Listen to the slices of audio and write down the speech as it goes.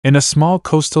In a small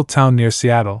coastal town near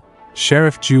Seattle,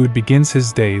 Sheriff Jude begins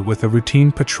his day with a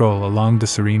routine patrol along the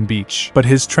serene beach. But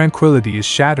his tranquility is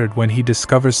shattered when he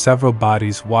discovers several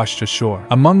bodies washed ashore.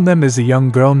 Among them is a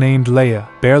young girl named Leia,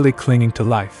 barely clinging to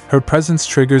life. Her presence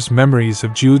triggers memories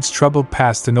of Jude's troubled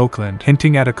past in Oakland,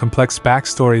 hinting at a complex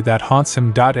backstory that haunts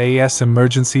him. As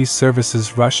emergency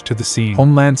services rush to the scene,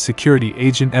 Homeland Security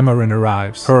Agent Emmerin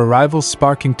arrives, her arrival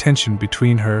sparking tension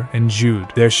between her and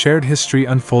Jude. Their shared history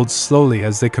unfolds slowly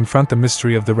as they confront the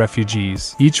mystery of the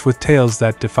refugees, each with tales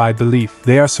that defy belief.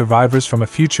 They are survivors from a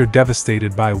future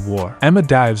devastated by war. Emma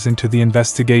dives into the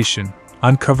investigation,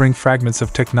 uncovering fragments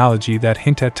of technology that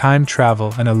hint at time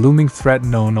travel and a looming threat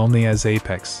known only as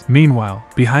Apex. Meanwhile,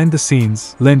 behind the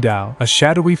scenes, Lindau, a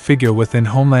shadowy figure within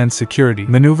Homeland Security,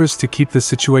 maneuvers to keep the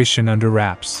situation under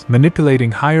wraps,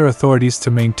 manipulating higher authorities to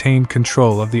maintain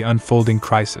control of the unfolding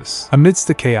crisis. Amidst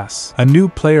the chaos, a new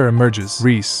player emerges,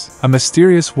 Reese, a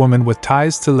mysterious woman with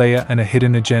ties to Leia and a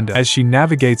hidden agenda. As she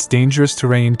navigates dangerous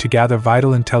terrain to gather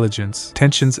vital intelligence,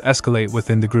 tensions escalate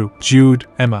within the group. Jude,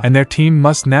 Emma, and their team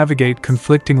must navigate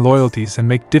conflicting loyalties and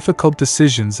make difficult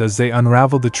decisions as they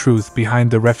unravel the truth behind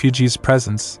the refugees'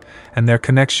 presence and their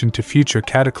connection to future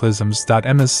cataclysms.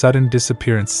 Emma's sudden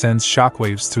disappearance sends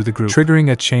shockwaves through the group,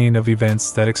 triggering a chain of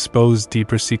events that expose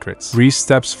deeper secrets. Reese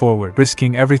steps forward,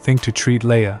 risking everything to treat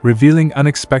Leia, revealing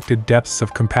unexpected depths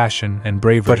of compassion and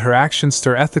bravery. But her actions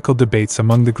stir ethical debates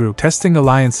among the group, testing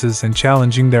alliances and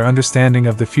challenging their understanding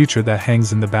of the future that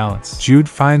hangs in the balance. Jude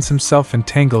finds himself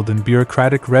entangled in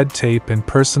bureaucratic red tape and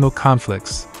personal conflicts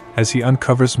as he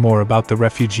uncovers more about the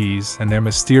refugees and their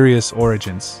mysterious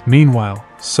origins. Meanwhile,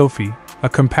 Sophie, a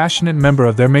compassionate member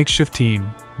of their makeshift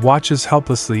team, watches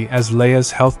helplessly as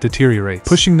Leia's health deteriorates,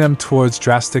 pushing them towards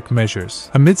drastic measures.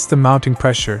 Amidst the mounting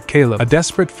pressure, Caleb, a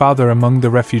desperate father among the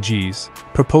refugees,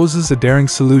 proposes a daring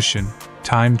solution: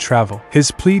 time travel.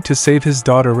 His plea to save his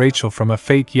daughter Rachel from a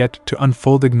fate yet to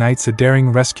unfold ignites a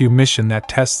daring rescue mission that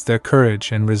tests their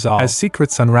courage and resolve. As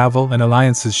secrets unravel and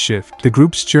alliances shift, the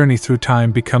group's journey through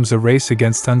time becomes a race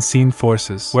against unseen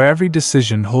forces, where every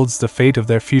decision holds the fate of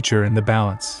their future in the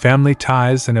balance. Family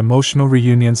ties and emotional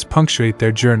reunions punctuate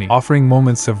their journey, offering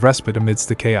moments of respite amidst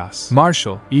the chaos.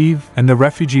 Marshall, Eve, and the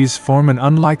refugees form an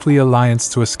unlikely alliance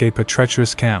to escape a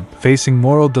treacherous camp, facing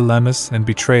moral dilemmas and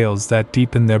betrayals that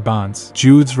deepen their bonds.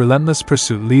 Jude's relentless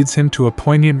pursuit leads him to a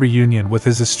poignant reunion with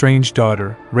his estranged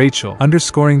daughter, Rachel,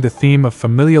 underscoring the theme of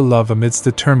familial love amidst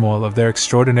the turmoil of their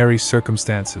extraordinary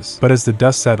circumstances. But as the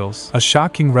dust settles, a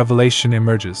shocking revelation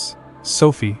emerges.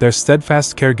 Sophie, their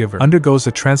steadfast caregiver, undergoes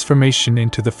a transformation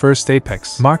into the first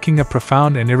Apex, marking a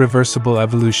profound and irreversible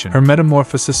evolution. Her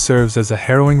metamorphosis serves as a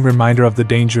harrowing reminder of the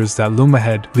dangers that loom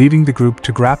ahead, leading the group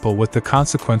to grapple with the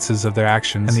consequences of their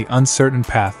actions and the uncertain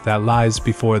path that lies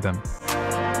before them.